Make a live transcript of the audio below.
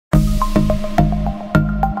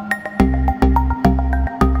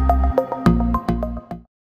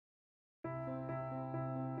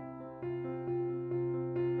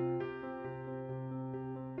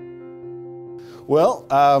Well,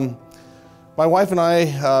 my wife and I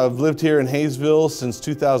have lived here in Hayesville since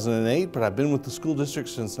 2008, but I've been with the school district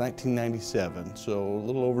since 1997. So a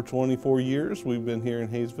little over 24 years we've been here in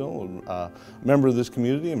Hayesville, a member of this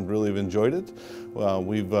community, and really have enjoyed it.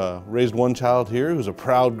 We've raised one child here who's a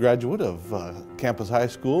proud graduate of Campus High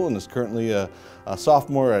School and is currently a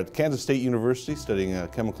sophomore at Kansas State University studying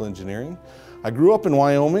chemical engineering. I grew up in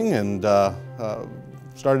Wyoming and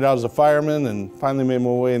started out as a fireman and finally made my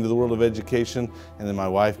way into the world of education. And then my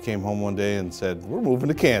wife came home one day and said, "We're moving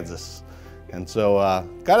to Kansas." And so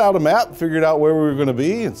got out a map, figured out where we were going to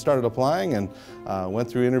be, and started applying, and went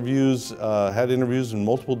through interviews, had interviews in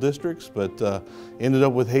multiple districts, but ended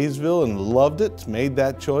up with Hayesville and loved it, made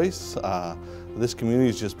that choice. This community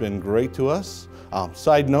has just been great to us.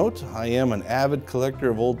 Side note, I am an avid collector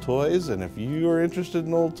of old toys, and if you are interested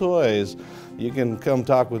in old toys, you can come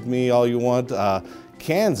talk with me all you want.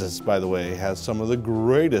 Kansas, by the way, has some of the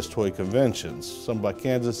greatest toy conventions. Some by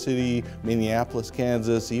Kansas City, Minneapolis,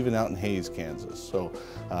 Kansas, even out in Hays, Kansas. So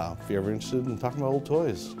if you're ever interested in talking about old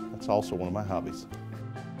toys, that's also one of my hobbies.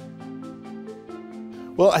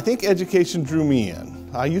 Well, I think education drew me in.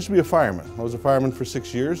 I used to be a fireman. I was a fireman for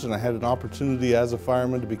 6 years, and I had an opportunity as a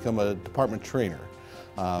fireman to become a department trainer.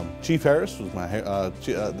 Chief Harris was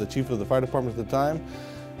the chief of the fire department at the time.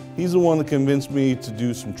 He's the one that convinced me to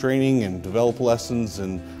do some training and develop lessons,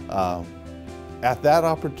 and at that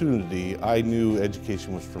opportunity, I knew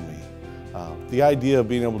education was for me. The idea of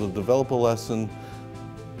being able to develop a lesson,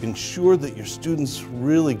 ensure that your students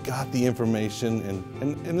really got the information,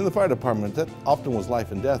 and in the fire department, that often was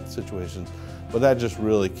life and death situations, but that just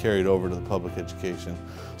really carried over to the public education.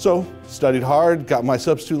 So, studied hard, got my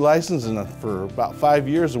substitute license, and for about 5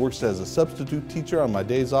 years I worked as a substitute teacher on my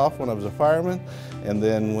days off when I was a fireman. And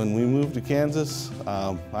then when we moved to Kansas,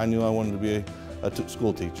 I knew I wanted to be a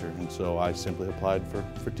school teacher, and so I simply applied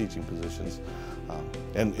for teaching positions.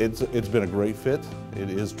 And it's been a great fit. It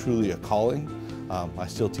is truly a calling. I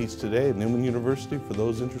still teach today at Newman University for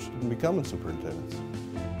those interested in becoming superintendents.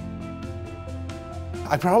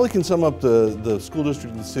 I probably can sum up the school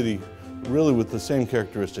district and the city really with the same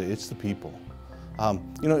characteristic. It's the people.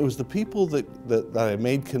 You know, it was the people that I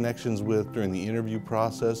made connections with during the interview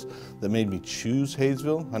process that made me choose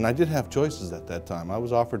Hayesville, and I did have choices at that time. I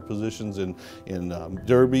was offered positions in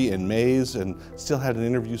Derby and Mays, and still had an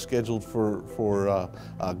interview scheduled for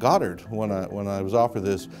Goddard when I was offered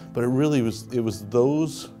this. But it was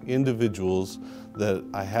those individuals that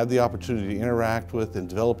I had the opportunity to interact with and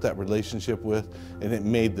develop that relationship with, and it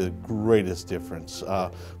made the greatest difference.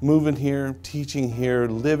 Moving here, teaching here,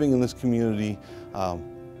 living in this community,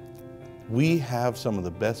 we have some of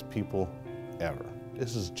the best people ever.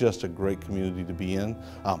 This is just a great community to be in,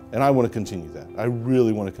 and I want to continue that. I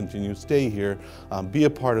really want to continue, stay here, be a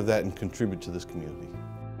part of that, and contribute to this community.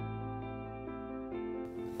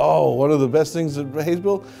 Oh, one of the best things at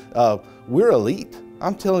Hayesville, we're elite.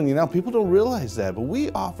 I'm telling you now, people don't realize that, but we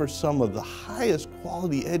offer some of the highest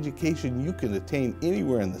quality education you can attain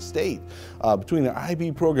anywhere in the state. Between our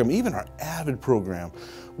IB program, even our AVID program,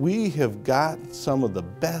 we have got some of the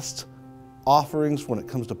best offerings when it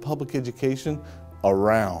comes to public education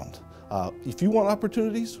around. If you want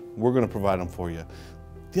opportunities, we're going to provide them for you.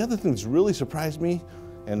 The other thing that's really surprised me,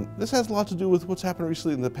 and this has a lot to do with what's happened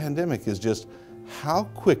recently in the pandemic, is just how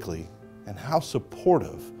quickly and how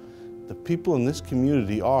supportive the people in this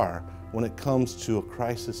community are when it comes to a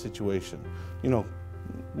crisis situation. You know,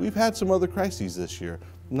 we've had some other crises this year,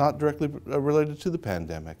 not directly related to the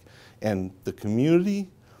pandemic, and the community,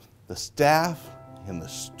 the staff, and the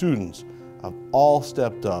students have all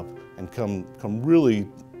stepped up and come really,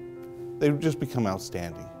 they've just become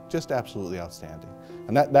outstanding, just absolutely outstanding.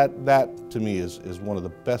 And that to me is one of the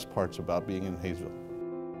best parts about being in Hayesville.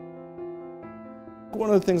 One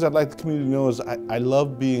of the things I'd like the community to know is I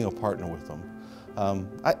love being a partner with them.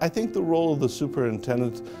 I think the role of the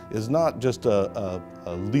superintendent is not just a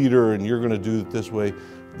leader and you're going to do it this way.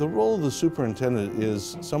 The role of the superintendent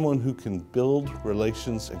is someone who can build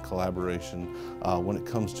relations and collaboration when it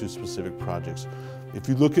comes to specific projects. If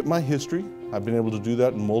you look at my history, I've been able to do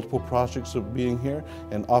that in multiple projects of being here,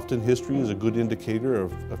 and often history is a good indicator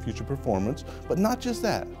of future performance. But not just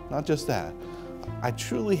that, not just that. I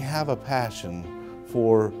truly have a passion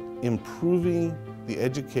for improving the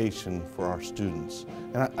education for our students.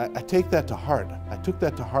 And I take that to heart. I took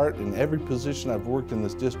that to heart in every position I've worked in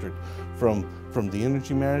this district, from the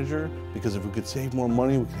energy manager, because if we could save more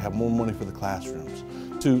money, we could have more money for the classrooms,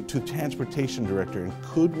 to transportation director, and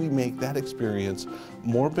could we make that experience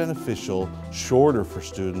more beneficial, shorter for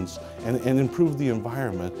students, and improve the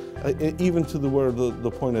environment, even to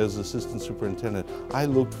the point as assistant superintendent, I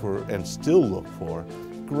looked for and still look for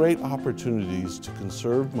great opportunities to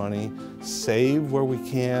conserve money, save where we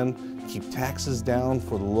can, keep taxes down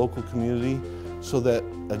for the local community, so that,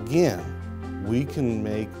 again, we can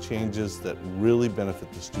make changes that really benefit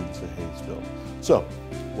the students of Hayesville. So,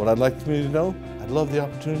 what I'd like the community to know, I'd love the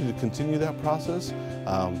opportunity to continue that process.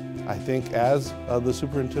 I think as the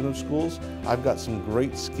superintendent of schools, I've got some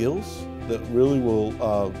great skills that really will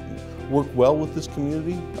work well with this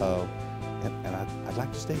community, and I'd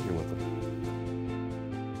like to stay here with them.